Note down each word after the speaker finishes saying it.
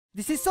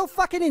This is so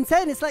fucking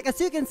insane. It's like,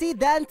 as you can see,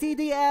 Dan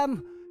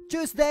TDM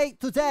Tuesday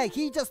today,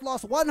 he just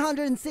lost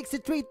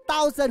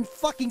 163,000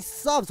 fucking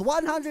subs.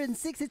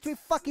 163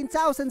 fucking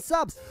thousand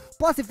subs.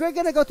 Plus, if you're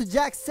gonna go to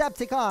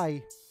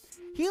Jacksepticeye,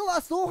 he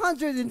lost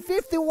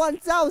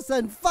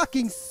 251,000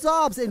 fucking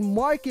subs in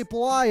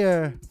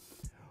Markiplier.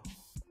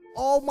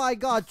 Oh my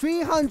god,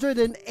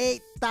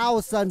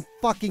 308,000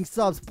 fucking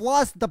subs.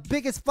 Plus, the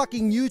biggest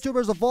fucking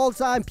YouTubers of all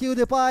time,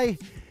 Pewdiepie,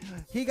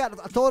 he got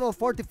a total of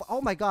 45.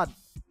 Oh my god.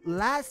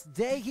 Last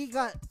day he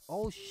got,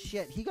 oh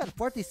shit, he got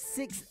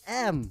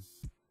 46M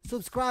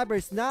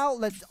subscribers. Now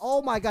let's,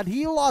 oh my god,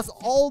 he lost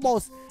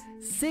almost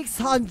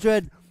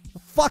 600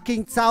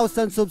 fucking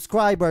thousand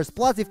subscribers.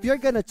 Plus, if you're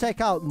gonna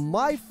check out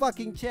my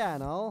fucking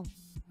channel,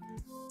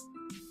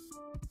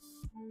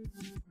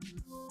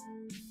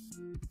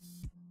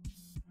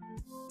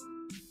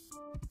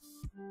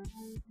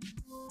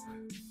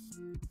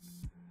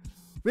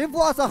 we've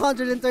lost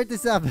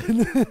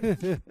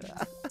 137.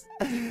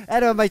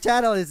 Anyway, my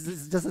channel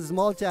is just a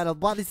small channel,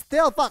 but it's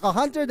still fuck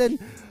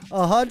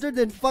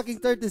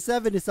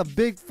 137 is a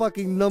big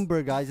fucking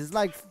number, guys. It's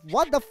like,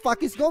 what the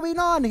fuck is going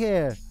on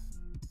here?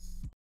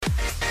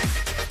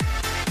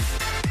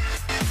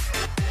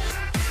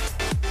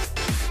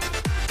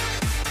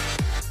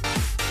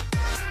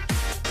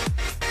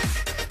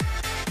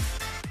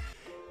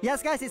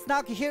 Yes, guys, it's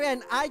Naoki here,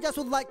 and I just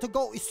would like to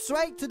go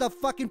straight to the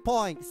fucking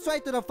point.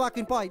 Straight to the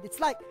fucking point. It's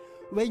like,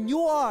 when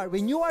you are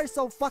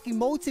so fucking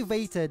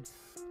motivated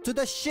to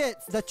the shit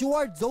that you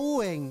are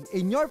doing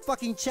in your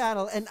fucking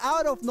channel, and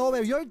out of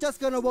nowhere you're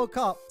just gonna wake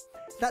up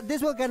that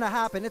this will gonna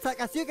happen. It's like,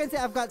 as you can see,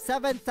 I've got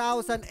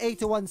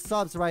 7,081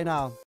 subs right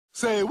now.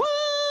 Say what?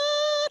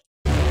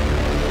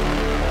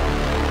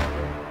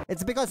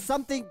 It's because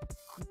something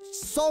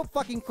so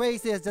fucking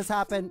crazy has just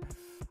happened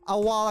a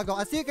while ago.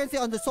 As you can see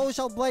on the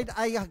Social Blade,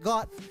 I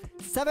got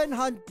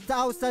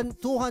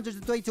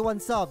 7,221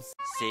 subs.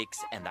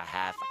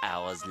 6.5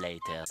 hours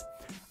later.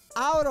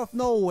 Out of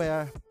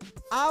nowhere,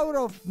 out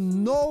of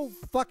no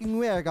fucking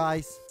where,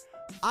 guys,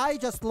 I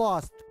just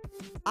lost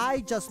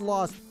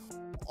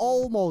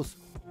almost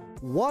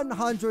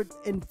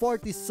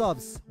 140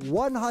 subs.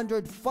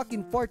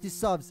 140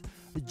 subs.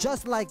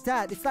 Just like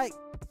that. It's like,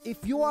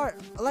 if you are,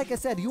 like I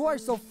said, if you are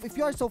so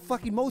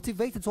fucking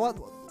motivated to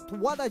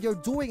what are you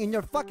doing in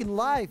your fucking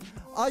life,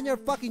 on your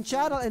fucking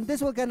channel, and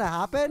this will gonna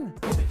happen?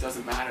 It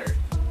doesn't matter,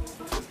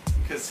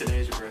 because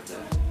today's your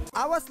birthday.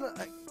 I was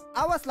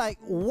like,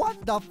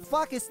 what the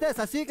fuck is this?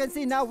 As you can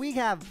see, now we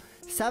have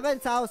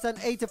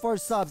 7,084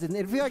 subs, and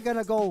if we are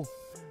gonna go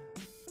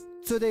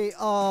to the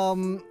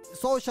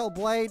Social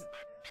Blade,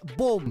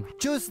 boom,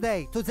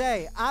 Tuesday,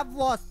 today, I've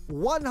lost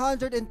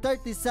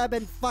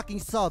 137 fucking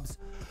subs.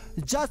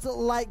 Just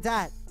like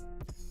that.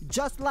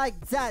 Just like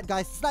that,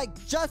 guys. It's like,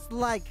 just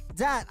like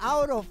that,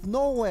 out of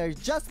nowhere,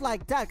 just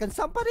like that. Can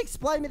somebody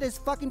explain me this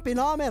fucking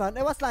phenomenon?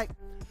 It was like,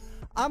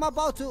 I'm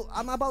about to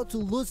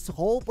lose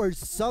hope or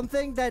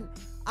something. Then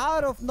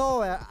out of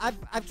nowhere,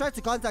 I've tried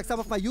to contact some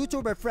of my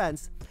YouTuber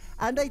friends,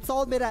 and they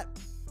told me that,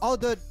 oh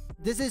dude,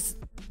 this is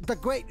the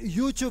great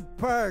YouTube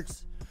Purge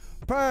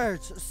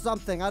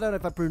something. I don't know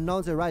if I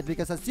pronounce it right,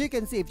 because as you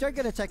can see, if you're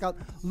gonna check out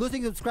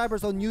losing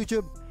subscribers on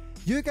YouTube,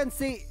 you can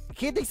see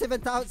hitting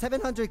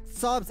 700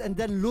 subs and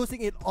then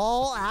losing it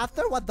all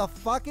after. What the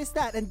fuck is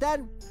that? And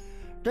then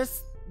there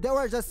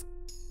were just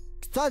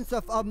tons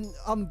of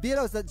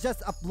videos that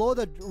just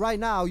uploaded right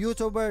now.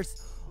 YouTubers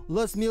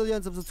lose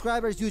millions of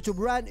subscribers, YouTube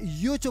ran,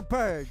 YouTube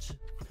Purge.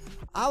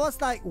 I was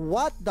like,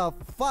 what the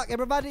fuck?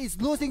 Everybody is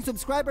losing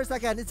subscribers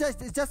again. It's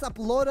just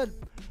uploaded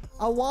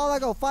a while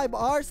ago, 5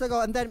 hours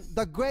ago, and then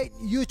the great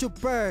YouTube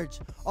Purge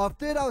of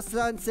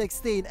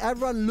 2016.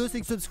 Everyone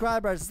losing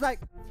subscribers. It's like,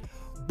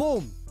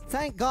 boom.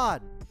 Thank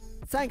God.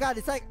 Thank God.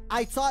 It's like,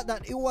 I thought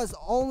that it was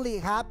only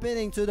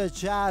happening to the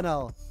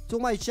channel, to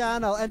my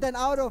channel, and then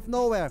out of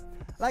nowhere,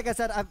 like I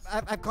said,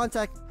 I've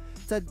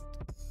contacted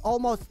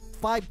almost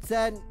 5,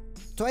 10,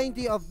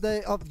 20 of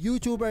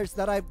YouTubers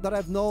that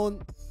I've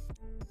known,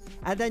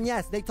 and then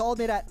yes, they told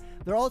me that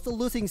they're also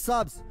losing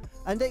subs,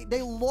 and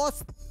they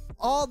lost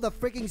all the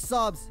freaking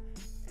subs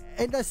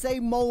in the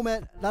same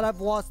moment that I've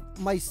lost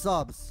my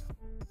subs.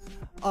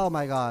 Oh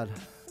my god.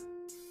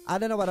 I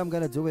don't know what I'm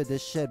gonna do with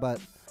this shit,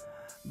 but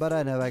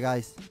anyway,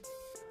 guys,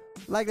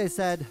 like I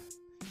said,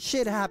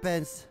 shit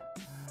happens.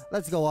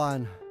 Let's go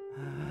on.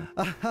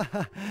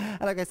 And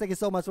guys, thank you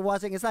so much for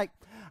watching. It's like,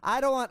 I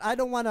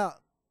don't want to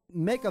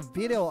make a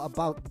video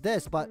about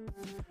this, but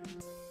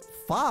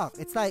fuck,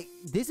 it's like,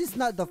 this is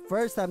not the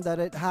first time that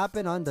it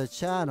happened on the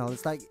channel.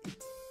 It's like,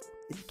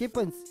 it keep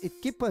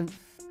on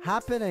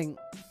happening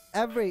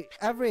every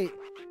I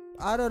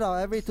don't know,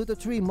 every 2 to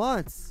 3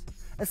 months.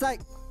 It's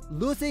like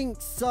losing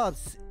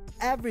subs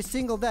every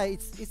single day.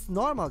 It's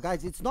normal,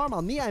 guys. It's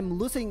normal. Me, I'm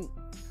losing,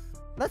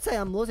 let's say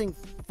I'm losing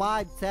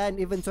 5, 10,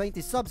 even 20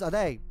 subs a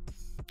day.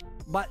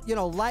 But you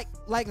know, like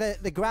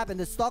the graph in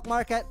the stock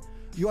market,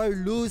 you are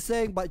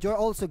losing but you're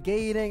also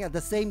gaining at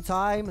the same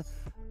time.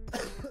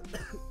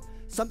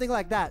 Something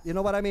like that, you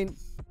know what I mean?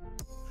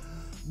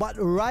 But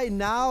right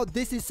now,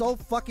 this is so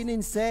fucking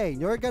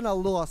insane. You're gonna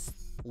lose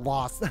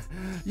lost.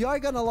 You're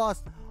gonna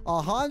lost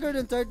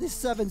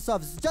 137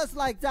 subs just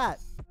like that.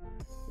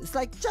 It's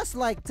like just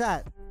like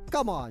that.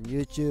 Come on,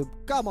 YouTube.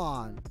 Come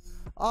on.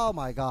 Oh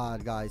my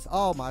god, guys.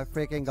 Oh my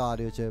freaking god,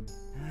 YouTube.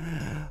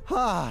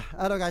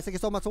 Hello guys, thank you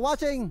so much for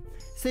watching.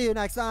 See you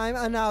next time.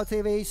 And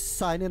NAOTV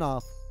signing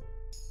off.